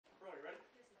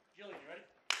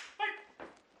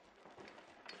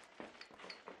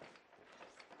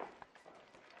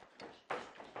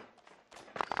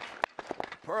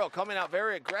Pearl coming out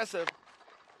very aggressive,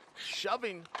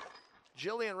 shoving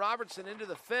Gillian Robertson into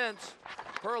the fence.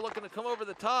 Pearl looking to come over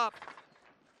the top.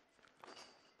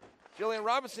 Gillian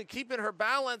Robertson keeping her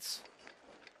balance.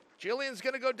 Gillian's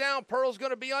going to go down. Pearl's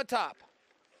going to be on top.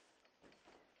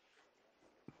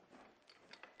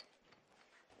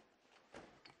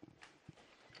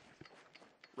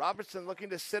 Robertson looking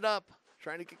to sit up,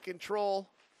 trying to get control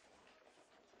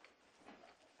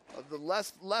of the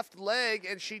left leg,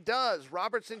 and she does.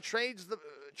 Robertson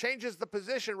changes the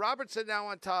position. Robertson now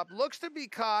on top. Looks to be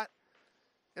caught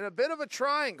in a bit of a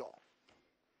triangle.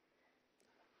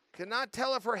 Cannot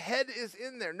tell if her head is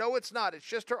in there. No, it's not. It's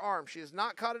just her arm. She is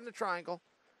not caught in a triangle.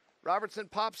 Robertson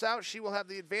pops out. She will have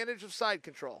the advantage of side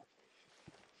control.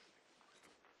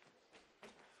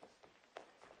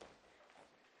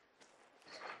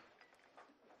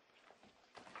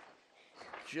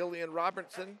 Gillian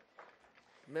Robertson,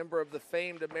 member of the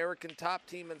famed American top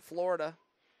team in Florida.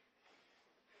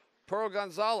 Pearl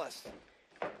Gonzalez,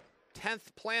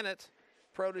 10th Planet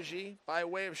protege by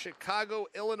way of Chicago,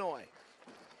 Illinois.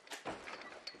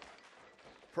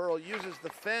 Pearl uses the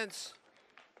fence,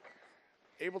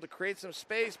 able to create some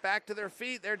space, back to their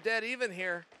feet. They're dead even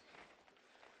here.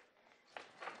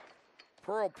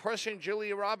 Pearl pushing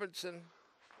Gillian Robertson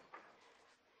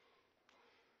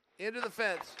into the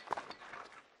fence.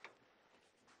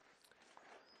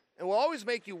 It will always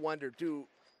make you wonder, do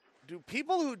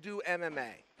people who do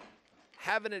MMA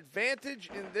have an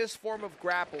advantage in this form of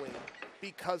grappling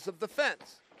because of the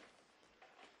fence?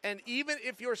 And even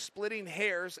if you're splitting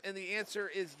hairs and the answer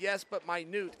is yes but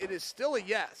minute, it is still a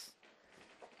yes.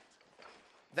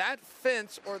 That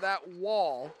fence or that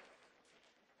wall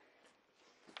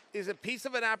is a piece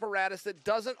of an apparatus that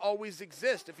doesn't always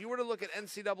exist. If you were to look at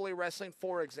NCAA wrestling,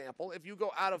 for example, if you go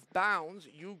out of bounds,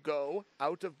 you go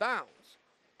out of bounds.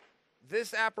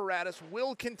 This apparatus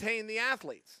will contain the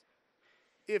athletes.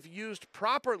 If used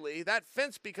properly, that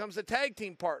fence becomes a tag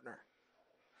team partner.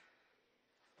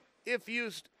 If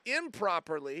used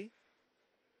improperly,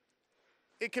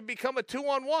 it can become a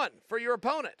 2-on-1 for your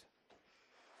opponent.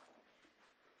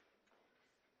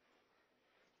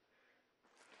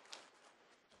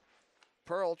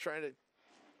 Pearl trying to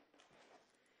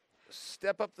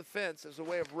step up the fence as a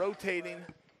way of rotating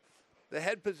the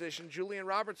head position. Gillian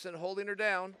Robertson holding her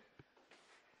down.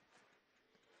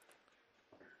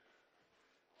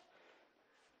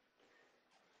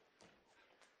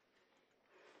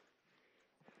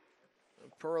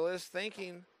 Pearl is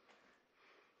thinking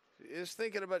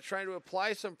about trying to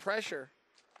apply some pressure.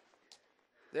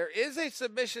 There is a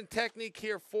submission technique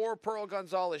here for Pearl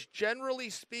Gonzalez.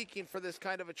 Generally speaking, for this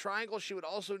kind of a triangle, she would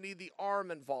also need the arm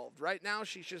involved. Right now,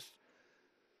 she's just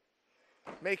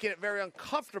making it very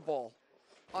uncomfortable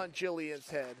on Gillian's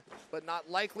head, but not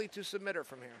likely to submit her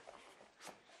from here.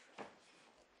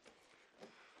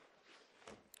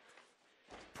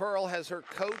 Pearl has her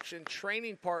coach and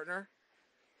training partner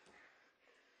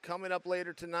coming up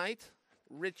later tonight,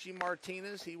 Richie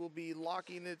Martinez. He will be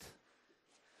locking it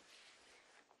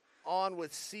on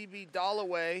with CB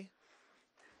Dalloway.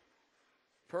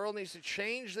 Pearl needs to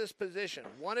change this position,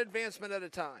 one advancement at a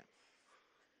time.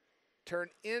 Turn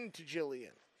into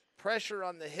Gillian. Pressure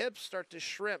on the hips, start to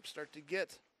shrimp, start to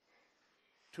get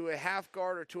to a half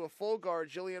guard or to a full guard.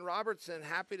 Gillian Robertson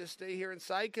happy to stay here in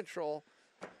side control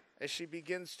as she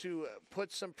begins to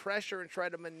put some pressure and try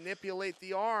to manipulate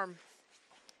the arm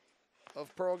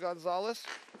of Pearl Gonzalez.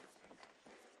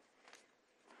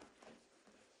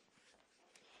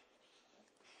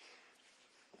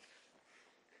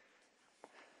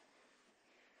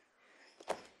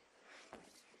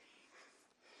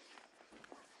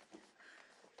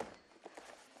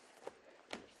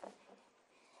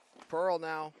 Pearl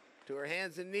now to her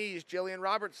hands and knees. Gillian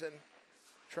Robertson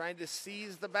trying to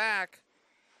seize the back.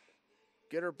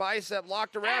 Get her bicep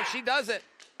locked around. She does it.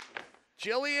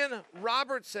 Gillian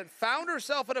Robertson found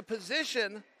herself in a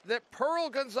position that Pearl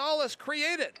Gonzalez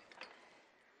created.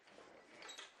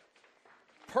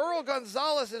 Pearl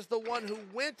Gonzalez is the one who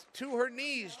went to her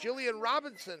knees. Gillian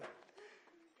Robertson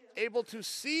able to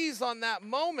seize on that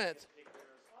moment,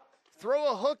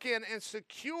 throw a hook in, and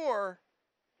secure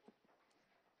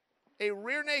a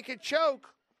rear naked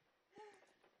choke.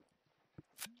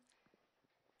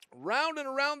 Round and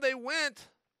around they went.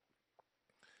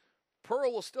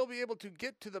 Pearl will still be able to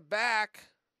get to the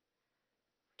back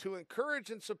to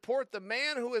encourage and support the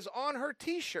man who is on her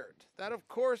t-shirt. That, of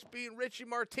course, being Richie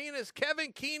Martinez.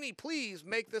 Kevin Keeney, please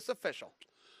make this official.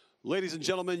 Ladies and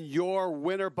gentlemen, your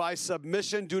winner by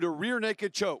submission due to rear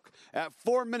naked choke at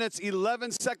 4 minutes,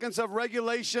 11 seconds of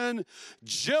regulation,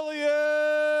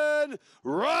 Gillian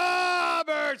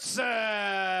Robertson.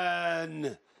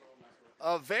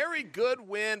 A very good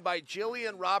win by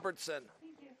Gillian Robertson.